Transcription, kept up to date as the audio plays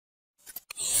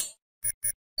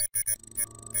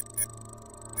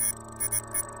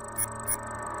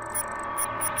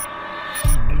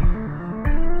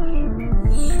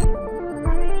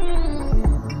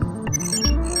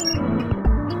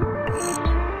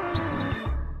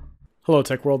Hello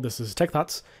Tech World, this is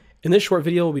TechThoughts. In this short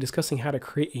video, we'll be discussing how to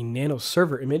create a Nano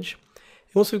Server image.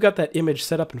 And once we've got that image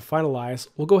set up and finalized,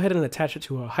 we'll go ahead and attach it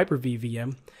to a Hyper-V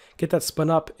VM, get that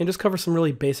spun up, and just cover some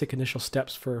really basic initial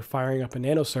steps for firing up a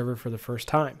Nano Server for the first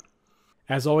time.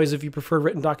 As always, if you prefer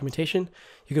written documentation,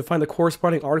 you can find the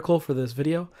corresponding article for this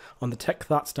video on the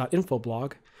TechThoughts.info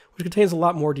blog, which contains a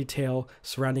lot more detail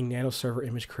surrounding Nano Server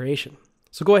image creation.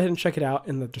 So go ahead and check it out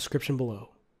in the description below.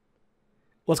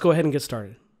 Let's go ahead and get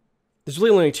started. There's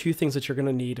really only two things that you're going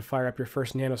to need to fire up your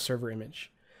first Nano Server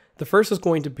image. The first is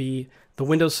going to be the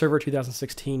Windows Server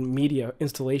 2016 media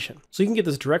installation. So you can get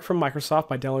this direct from Microsoft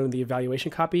by downloading the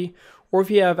evaluation copy, or if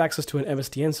you have access to an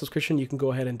MSDN subscription, you can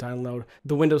go ahead and download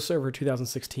the Windows Server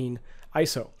 2016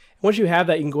 ISO. And once you have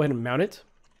that, you can go ahead and mount it.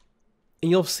 And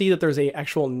you'll see that there's an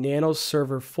actual Nano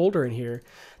Server folder in here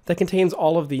that contains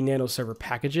all of the Nano Server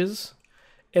packages,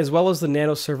 as well as the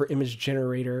Nano Server Image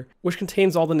generator, which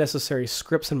contains all the necessary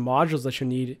scripts and modules that you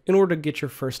need in order to get your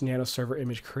first Nano Server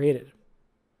image created.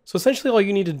 So essentially all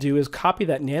you need to do is copy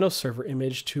that Nano Server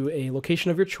image to a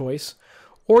location of your choice,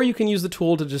 or you can use the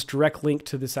tool to just direct link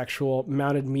to this actual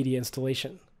mounted media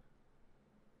installation.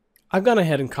 I've gone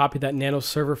ahead and copied that Nano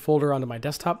Server folder onto my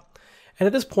desktop, and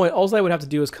at this point all I would have to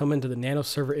do is come into the Nano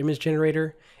Server Image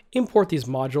generator, import these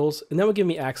modules, and that would give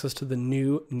me access to the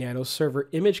new Nano Server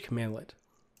Image commandlet.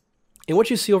 And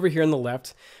what you see over here on the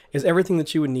left is everything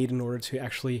that you would need in order to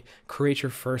actually create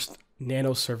your first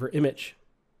Nano Server image.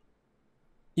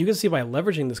 You can see by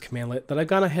leveraging this commandlet that I've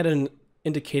gone ahead and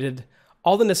indicated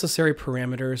all the necessary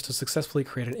parameters to successfully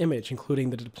create an image,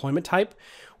 including the deployment type,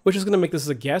 which is going to make this as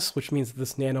a guess, which means that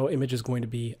this Nano image is going to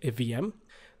be a VM.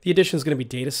 The edition is going to be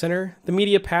data center. The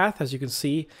media path, as you can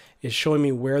see, is showing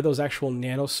me where those actual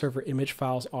Nano Server image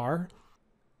files are.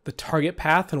 The target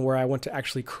path and where I want to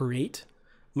actually create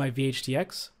my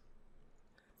vhdx,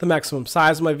 the maximum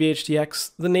size of my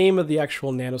vhdx, the name of the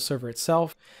actual Nano Server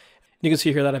itself. You can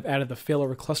see here that I've added the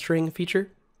failover clustering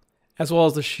feature, as well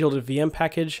as the shielded VM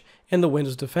package and the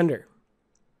Windows Defender.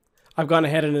 I've gone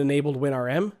ahead and enabled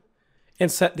WinRM and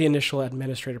set the initial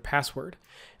administrator password.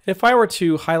 And if I were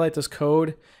to highlight this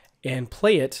code and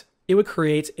play it, it would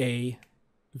create a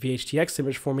vhdx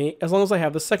image for me as long as I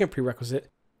have the second prerequisite,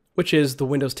 which is the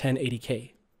Windows 10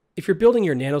 80K. If you're building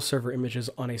your Nano Server images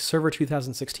on a Server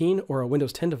 2016 or a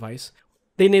Windows 10 device,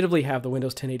 they natively have the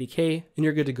Windows 10 80K, and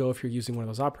you're good to go if you're using one of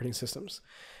those operating systems.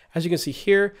 As you can see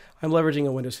here, I'm leveraging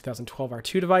a Windows 2012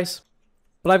 R2 device,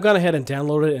 but I've gone ahead and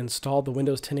downloaded and installed the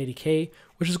Windows 10 80K,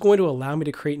 which is going to allow me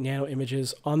to create Nano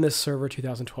images on this Server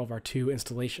 2012 R2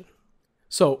 installation.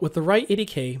 So with the right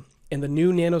 80K and the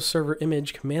new Nano Server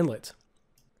Image commandlet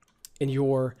in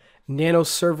your Nano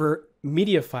Server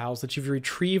media files that you've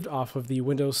retrieved off of the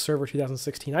Windows Server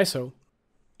 2016 ISO,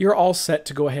 you're all set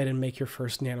to go ahead and make your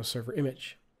first Nano Server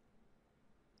image.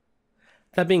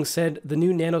 That being said, the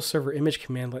new Nano Server Image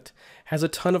commandlet has a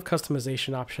ton of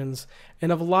customization options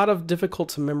and a lot of difficult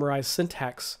to memorize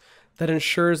syntax that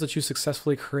ensures that you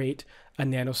successfully create a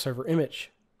Nano Server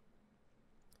image.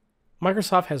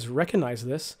 Microsoft has recognized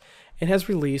this and has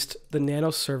released the Nano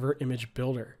Server Image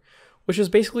Builder, which is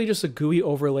basically just a GUI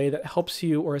overlay that helps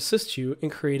you or assists you in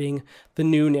creating the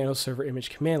new Nano Server Image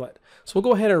commandlet. So we'll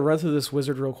go ahead and run through this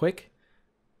wizard real quick.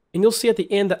 And you'll see at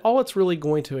the end that all it's really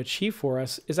going to achieve for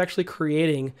us is actually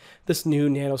creating this new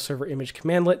Nano Server Image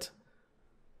commandlet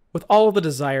with all of the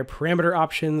desired parameter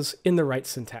options in the right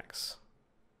syntax.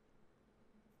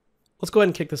 Let's go ahead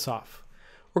and kick this off.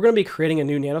 We're going to be creating a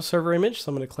new Nano Server image,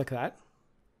 so I'm going to click that.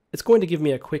 It's going to give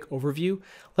me a quick overview,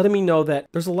 letting me know that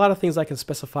there's a lot of things I can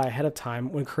specify ahead of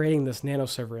time when creating this Nano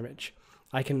Server image.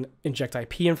 I can inject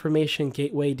IP information,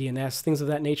 gateway, DNS, things of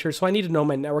that nature, so I need to know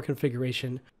my network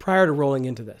configuration prior to rolling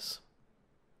into this,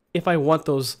 if I want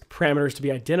those parameters to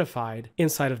be identified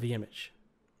inside of the image.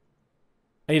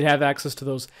 I need to have access to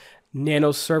those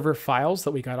Nano Server files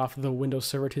that we got off of the Windows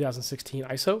Server 2016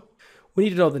 ISO. We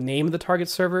need to know the name of the target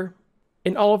server,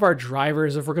 and all of our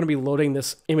drivers if we're going to be loading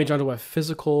this image onto a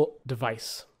physical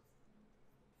device.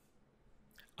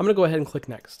 I'm going to go ahead and click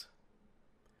Next.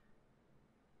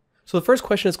 So the first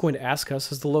question it's going to ask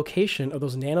us is the location of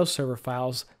those Nano Server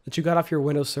files that you got off your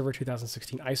Windows Server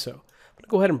 2016 ISO. I'm going to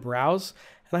go ahead and browse,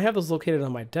 and I have those located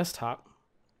on my desktop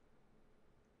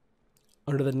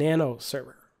under the Nano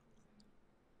Server.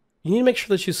 You need to make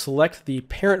sure that you select the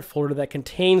parent folder that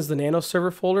contains the Nano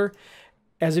Server folder,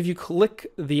 as if you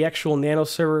click the actual Nano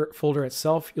Server folder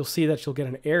itself, you'll see that you'll get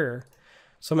an error.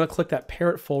 So I'm going to click that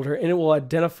parent folder, and it will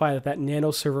identify that that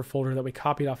Nano Server folder that we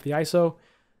copied off the ISO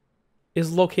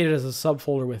is located as a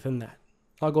subfolder within that.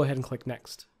 I'll go ahead and click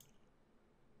Next.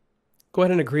 Go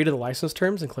ahead and agree to the license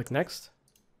terms and click Next.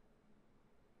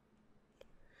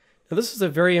 Now this is a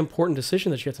very important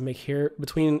decision that you have to make here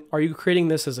between, are you creating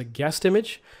this as a guest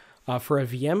image for a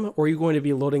VM, or are you going to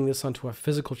be loading this onto a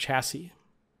physical chassis?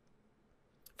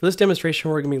 For this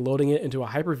demonstration, we're going to be loading it into a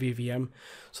Hyper-V VM.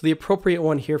 So the appropriate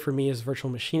one here for me is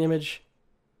virtual machine image.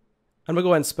 I'm going to go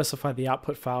ahead and specify the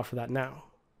output file for that now.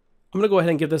 I'm going to go ahead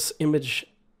and give this image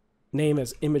name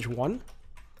as image1.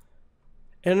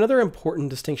 And another important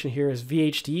distinction here is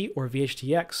VHD or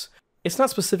vhdx. It's not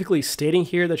specifically stating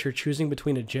here that you're choosing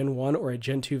between a Gen 1 or a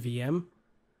Gen 2 VM.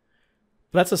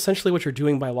 But that's essentially what you're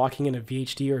doing by locking in a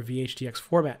VHD or vhdx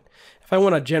format. If I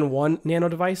want a Gen 1 Nano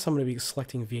device, I'm going to be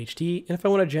selecting VHD. And if I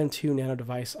want a Gen 2 Nano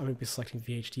device, I'm going to be selecting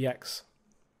vhdx.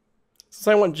 Since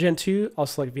I want Gen 2, I'll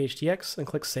select vhdx and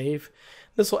click Save.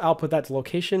 This will output that to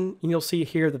location, and you'll see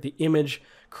here that the image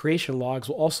creation logs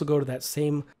will also go to that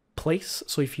same place.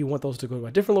 So if you want those to go to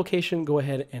a different location, go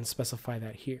ahead and specify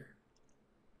that here.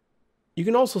 You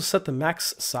can also set the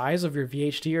max size of your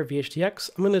VHD or vhdx.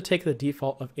 I'm going to take the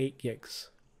default of 8 gigs.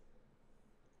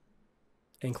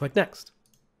 And click Next.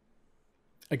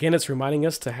 Again, it's reminding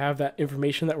us to have that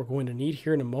information that we're going to need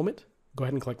here in a moment. Go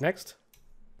ahead and click Next.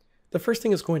 The first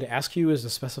thing it's going to ask you is to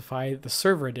specify the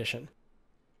server edition.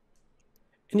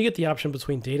 And you get the option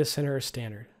between data center or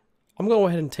standard. I'm going to go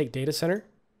ahead and take data center,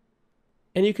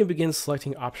 and you can begin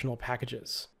selecting optional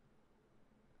packages.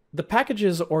 The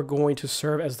packages are going to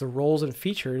serve as the roles and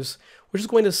features, which is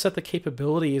going to set the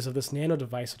capabilities of this Nano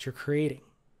device that you're creating.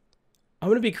 I'm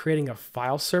going to be creating a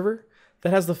file server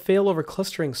that has the failover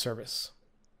clustering service.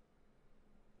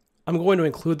 I'm going to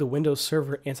include the Windows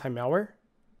Server anti-malware,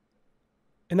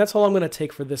 and that's all I'm going to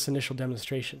take for this initial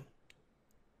demonstration.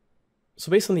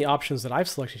 So based on the options that I've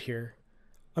selected here,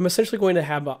 I'm essentially going to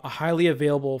have a highly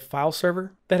available file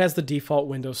server that has the default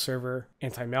Windows Server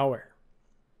anti-malware.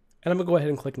 And I'm going to go ahead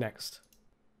and click Next.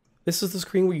 This is the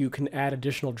screen where you can add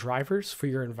additional drivers for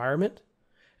your environment.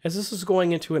 As this is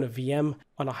going into a VM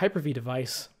on a Hyper-V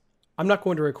device, I'm not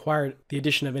going to require the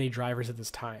addition of any drivers at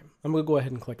this time. I'm going to go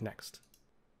ahead and click Next.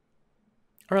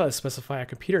 All right, let's specify a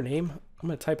computer name. I'm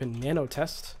going to type in Nano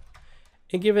Test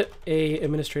and give it an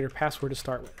administrator password to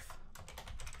start with.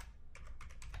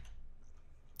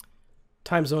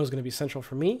 Time zone is going to be central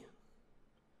for me.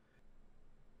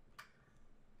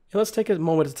 And let's take a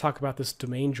moment to talk about this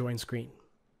domain join screen.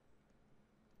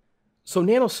 So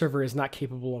Nano Server is not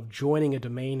capable of joining a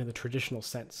domain in the traditional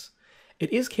sense.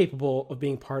 It is capable of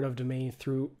being part of a domain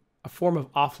through a form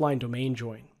of offline domain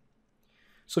join.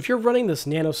 So if you're running this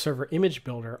Nano Server Image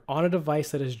Builder on a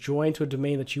device that is joined to a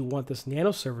domain that you want this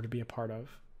Nano Server to be a part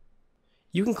of,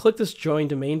 you can click this Join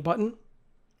Domain button,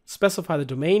 specify the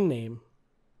domain name,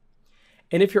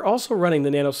 and if you're also running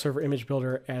the Nano Server Image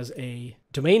Builder as a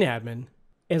domain admin,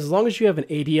 as long as you have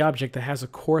an AD object that has a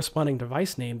corresponding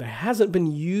device name that hasn't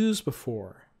been used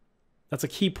before, that's a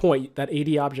key point, that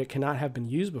AD object cannot have been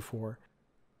used before,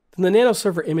 then the Nano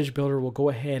Server Image Builder will go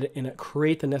ahead and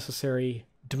create the necessary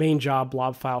domain job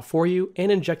blob file for you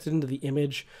and inject it into the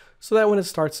image so that when it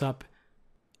starts up,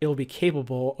 it'll be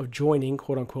capable of joining,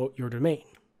 quote unquote, your domain.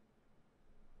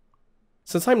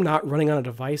 Since I'm not running on a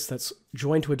device that's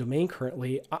joined to a domain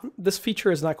currently, this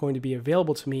feature is not going to be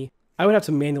available to me. I would have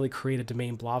to manually create a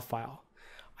domain blob file.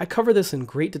 I cover this in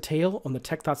great detail on the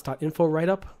TechThoughts.info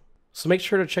write-up, so make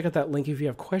sure to check out that link if you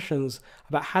have questions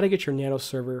about how to get your Nano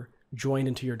server joined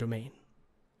into your domain.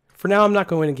 For now, I'm not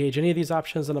going to engage any of these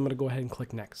options, and I'm going to go ahead and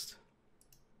click Next.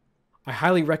 I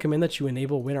highly recommend that you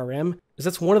enable WinRM, as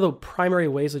that's one of the primary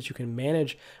ways that you can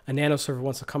manage a Nano server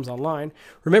once it comes online.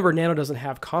 Remember, Nano doesn't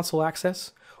have console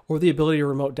access or the ability to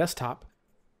remote desktop,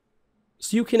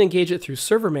 so you can engage it through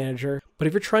Server Manager, but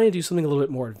if you're trying to do something a little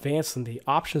bit more advanced than the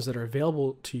options that are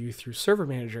available to you through Server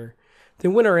Manager,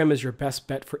 then WinRM is your best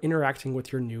bet for interacting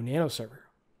with your new Nano server.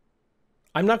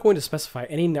 I'm not going to specify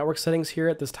any network settings here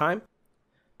at this time.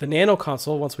 The Nano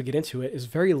console, once we get into it, is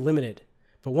very limited.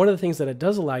 But one of the things that it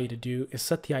does allow you to do is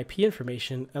set the IP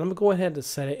information, and I'm going to go ahead and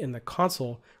set it in the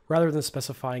console rather than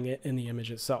specifying it in the image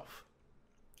itself.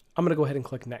 I'm going to go ahead and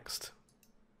click Next.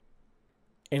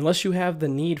 Unless you have the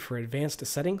need for advanced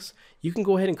settings, you can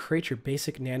go ahead and create your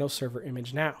basic Nano server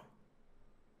image now.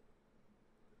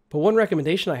 But one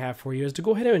recommendation I have for you is to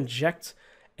go ahead and inject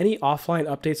any offline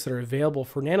updates that are available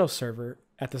for Nano server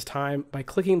at this time by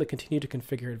clicking the Continue to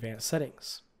Configure Advanced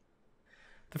Settings.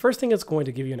 The first thing it's going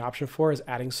to give you an option for is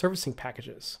adding servicing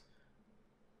packages.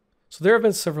 So there have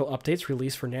been several updates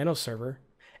released for Nano Server,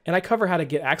 and I cover how to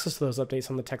get access to those updates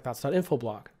on the TechThoughts.info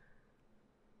blog.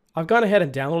 I've gone ahead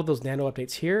and downloaded those Nano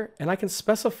updates here, and I can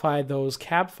specify those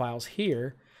cab files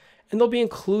here, and they'll be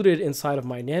included inside of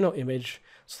my Nano image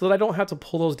so that I don't have to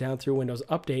pull those down through Windows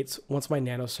Updates once my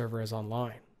Nano server is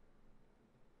online.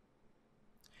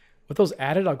 With those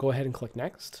added, I'll go ahead and click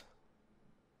Next.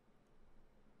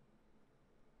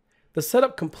 The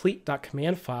setup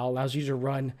complete.command file allows you to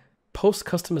run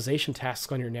post-customization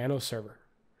tasks on your Nano server.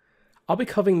 I'll be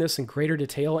covering this in greater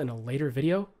detail in a later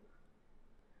video,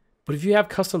 but if you have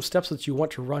custom steps that you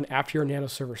want to run after your Nano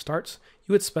server starts,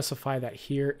 you would specify that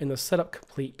here in the setup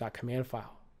complete.command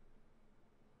file.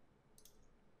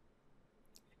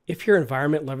 If your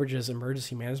environment leverages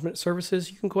emergency management services,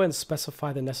 you can go ahead and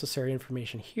specify the necessary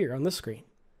information here on this screen.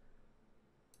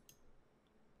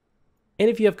 And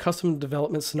if you have custom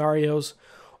development scenarios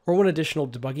or want additional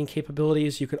debugging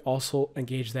capabilities, you can also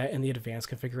engage that in the advanced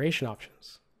configuration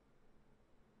options.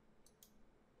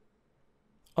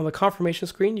 On the confirmation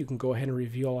screen, you can go ahead and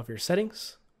review all of your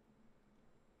settings.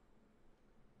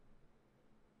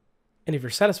 And if you're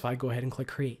satisfied, go ahead and click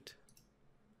Create.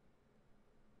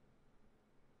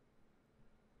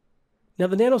 Now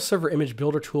the Nano Server Image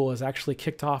Builder tool is actually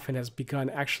kicked off and has begun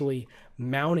actually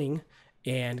mounting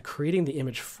and creating the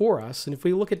image for us. And if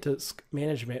we look at disk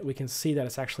management, we can see that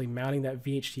it's actually mounting that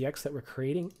vhdx that we're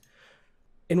creating.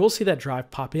 And we'll see that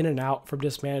drive pop in and out from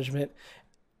disk management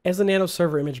as the Nano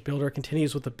Server Image Builder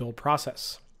continues with the build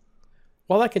process.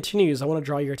 While that continues, I want to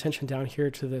draw your attention down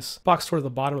here to this box toward the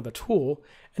bottom of the tool.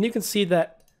 And you can see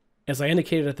that, as I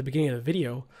indicated at the beginning of the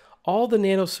video, all the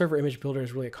Nano Server Image Builder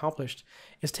has really accomplished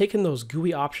is taken those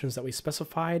GUI options that we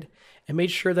specified and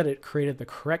made sure that it created the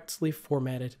correctly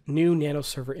formatted new Nano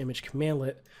Server Image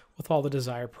commandlet with all the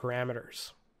desired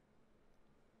parameters.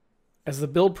 As the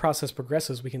build process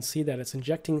progresses, we can see that it's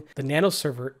injecting the Nano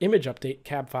Server Image Update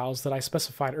cab files that I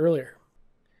specified earlier.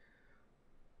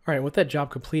 All right, with that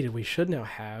job completed, we should now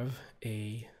have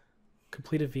a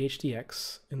completed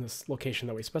vhdx in this location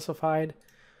that we specified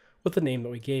with the name that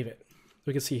we gave it.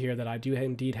 We can see here that I do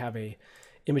indeed have a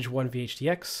image1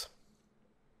 vhdx,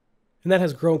 and that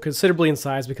has grown considerably in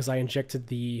size because I injected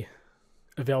the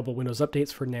available Windows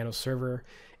updates for Nano Server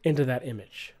into that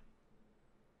image.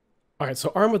 All right,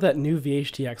 so armed with that new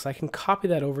vhdx, I can copy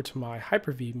that over to my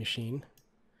Hyper-V machine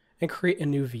and create a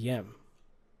new VM.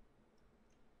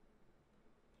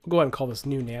 We'll go ahead and call this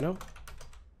new Nano.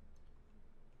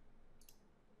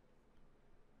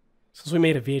 Since we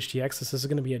made a vhdx, this is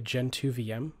going to be a Gen 2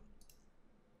 VM.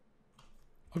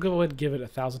 I'll go ahead and give it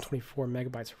 1024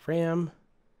 megabytes of RAM.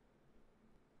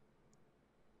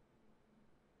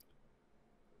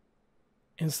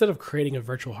 Instead of creating a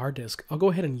virtual hard disk, I'll go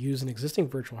ahead and use an existing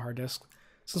virtual hard disk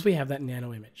since we have that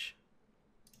Nano image.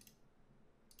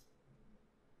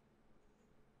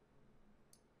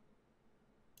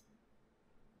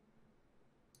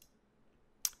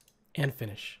 And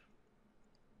finish.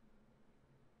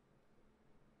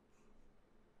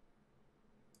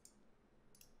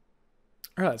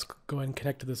 All right, let's go ahead and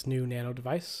connect to this new Nano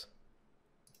device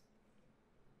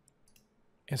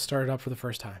and start it up for the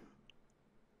first time.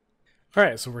 All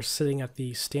right, so we're sitting at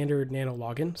the standard Nano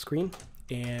login screen,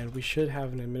 and we should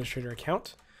have an administrator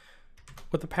account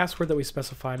with the password that we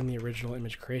specified in the original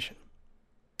image creation.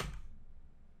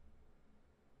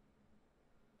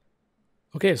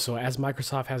 Okay, so as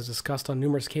Microsoft has discussed on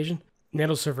numerous occasions,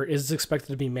 Nano Server is expected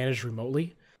to be managed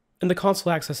remotely, and the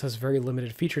console access has very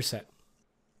limited feature set.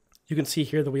 You can see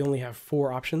here that we only have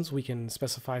 4 options. We can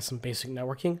specify some basic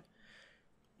networking.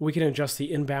 We can adjust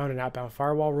the inbound and outbound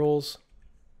firewall rules.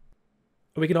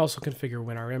 We can also configure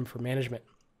WinRM for management.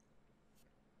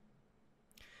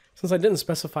 Since I didn't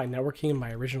specify networking in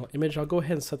my original image, I'll go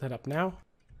ahead and set that up now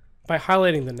by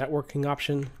highlighting the networking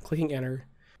option, clicking enter,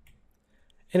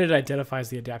 and it identifies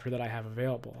the adapter that I have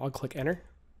available. I'll click enter.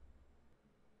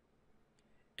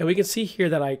 And we can see here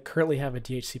that I currently have a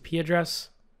DHCP address.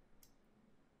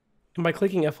 And by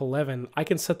clicking F11, I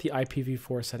can set the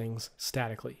IPv4 settings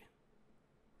statically.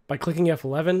 By clicking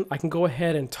F11, I can go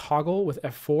ahead and toggle with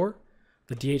F4,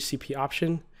 the DHCP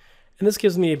option, and this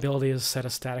gives me the ability to set a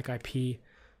static IP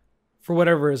for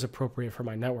whatever is appropriate for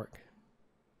my network.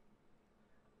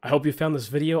 I hope you found this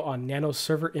video on Nano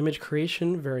Server image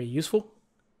creation very useful.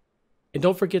 And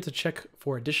don't forget to check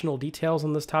for additional details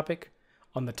on this topic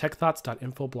on the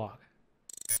TechThoughts.info blog.